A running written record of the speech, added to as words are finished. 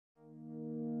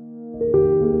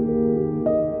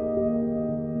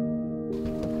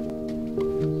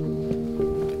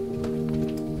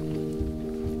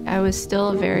was still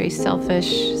a very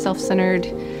selfish, self-centered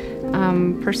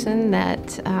person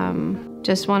that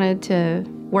just wanted to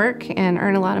work and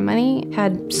earn a lot of money.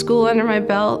 Had school under my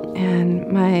belt, and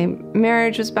my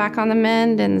marriage was back on the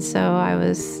mend, and so I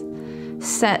was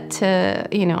set to,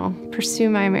 pursue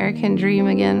my American dream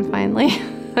again, finally.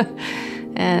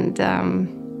 And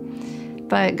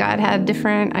but God had a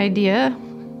different idea,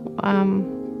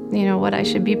 what I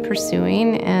should be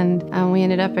pursuing, and we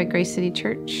ended up at Grace City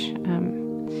Church,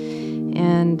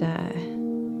 and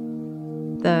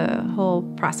the whole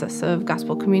process of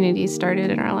gospel community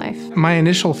started in our life. My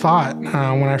initial thought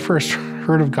when I first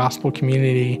heard of gospel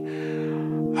community,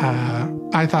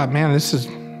 I thought, man, this is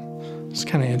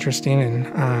kind of interesting, and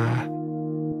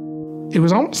it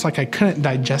was almost like I couldn't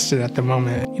digest it at the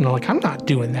moment. I'm not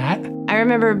doing that. I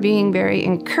remember being very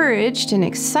encouraged and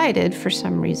excited for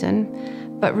some reason,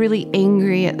 but really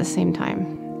angry at the same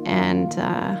time. And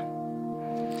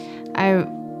I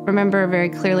remember very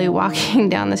clearly walking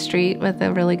down the street with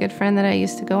a really good friend that I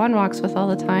used to go on walks with all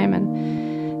the time,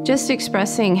 and just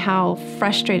expressing how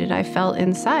frustrated I felt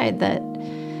inside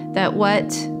that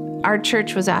what our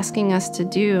church was asking us to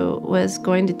do was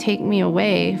going to take me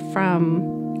away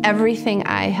from everything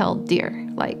I held dear,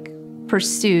 like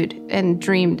pursued and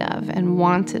dreamed of and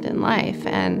wanted in life.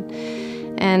 And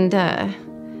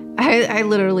I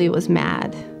literally was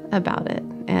mad about it.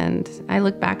 And I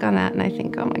look back on that and I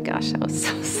think, oh my gosh, that was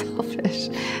so selfish.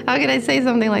 How could I say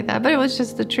something like that? But it was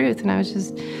just the truth. And I was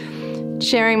just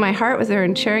sharing my heart with her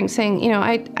and saying,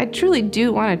 I truly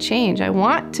do want to change. I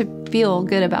want to feel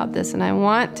good about this, and I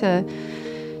want to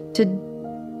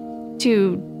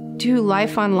do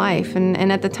life on life.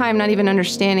 And at the time, not even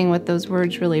understanding what those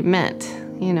words really meant.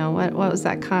 What was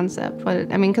that concept?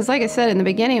 Because like I said, in the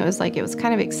beginning, it was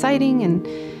kind of exciting and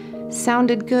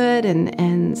sounded good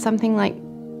and something like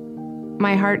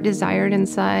my heart desired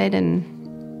inside.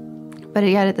 But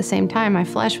yet at the same time, my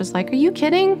flesh was like, are you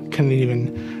kidding? Couldn't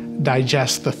even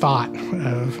digest the thought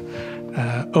of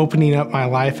opening up my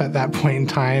life at that point in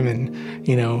time and,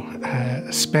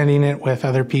 spending it with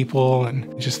other people,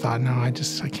 and just thought, no, I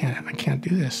can't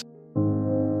do this.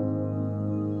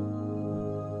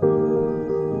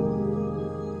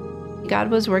 God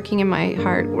was working in my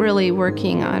heart, really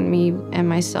working on me and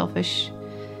my selfish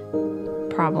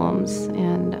problems.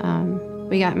 And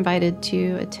we got invited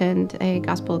to attend a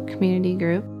gospel community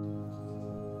group.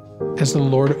 As the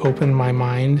Lord opened my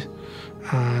mind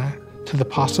to the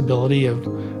possibility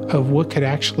of what could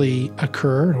actually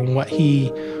occur and what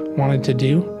He wanted to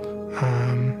do,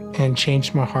 and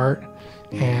changed my heart,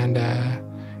 and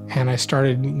I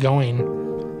started going.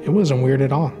 It wasn't weird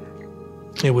at all.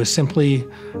 It was simply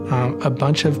a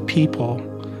bunch of people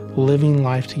living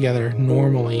life together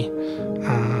normally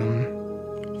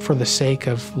for the sake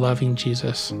of loving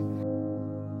Jesus.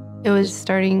 It was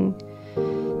starting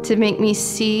to make me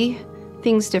see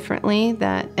things differently,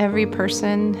 that every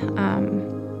person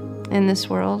in this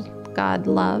world God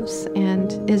loves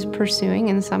and is pursuing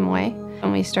in some way.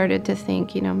 And we started to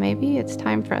think, maybe it's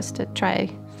time for us to try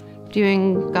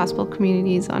doing gospel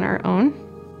communities on our own.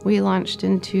 We launched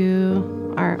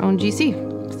into our own GC,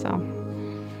 so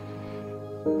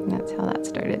that's how that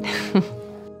started.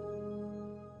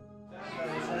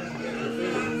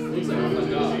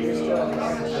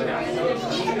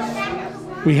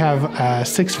 We have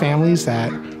 6 families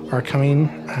that are coming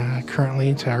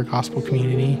currently to our gospel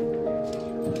community.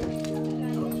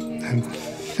 I'm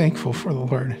thankful for the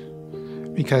Lord,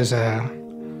 because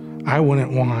I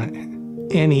wouldn't want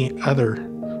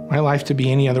my life to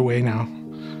be any other way now.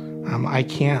 I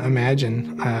can't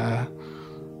imagine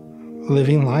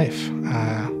living life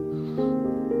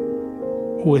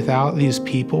without these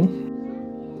people.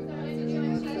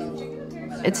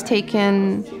 It's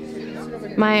taken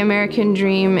my American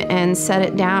dream and set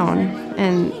it down,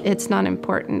 and it's not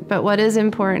important. But what is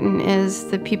important is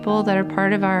the people that are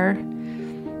part of our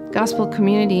gospel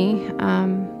community,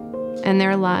 and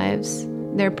their lives,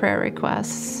 their prayer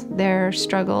requests, their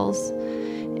struggles,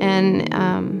 and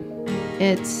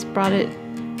it's brought it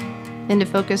into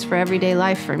focus for everyday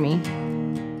life for me.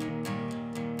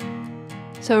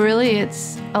 So really,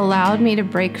 it's allowed me to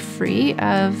break free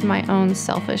of my own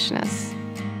selfishness.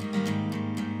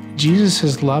 Jesus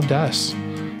has loved us,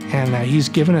 and He's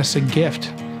given us a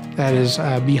gift that is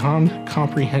beyond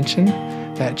comprehension,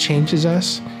 that changes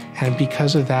us, and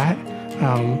because of that,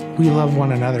 we love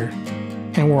one another,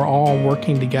 and we're all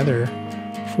working together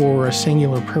for a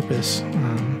singular purpose,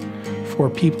 for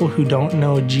people who don't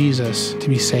know Jesus to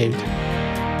be saved.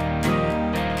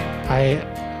 I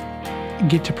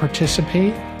get to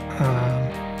participate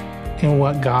in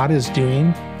what God is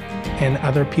doing in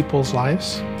other people's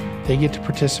lives. They get to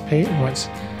participate in what's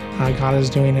God is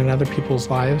doing in other people's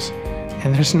lives.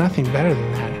 And there's nothing better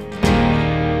than that.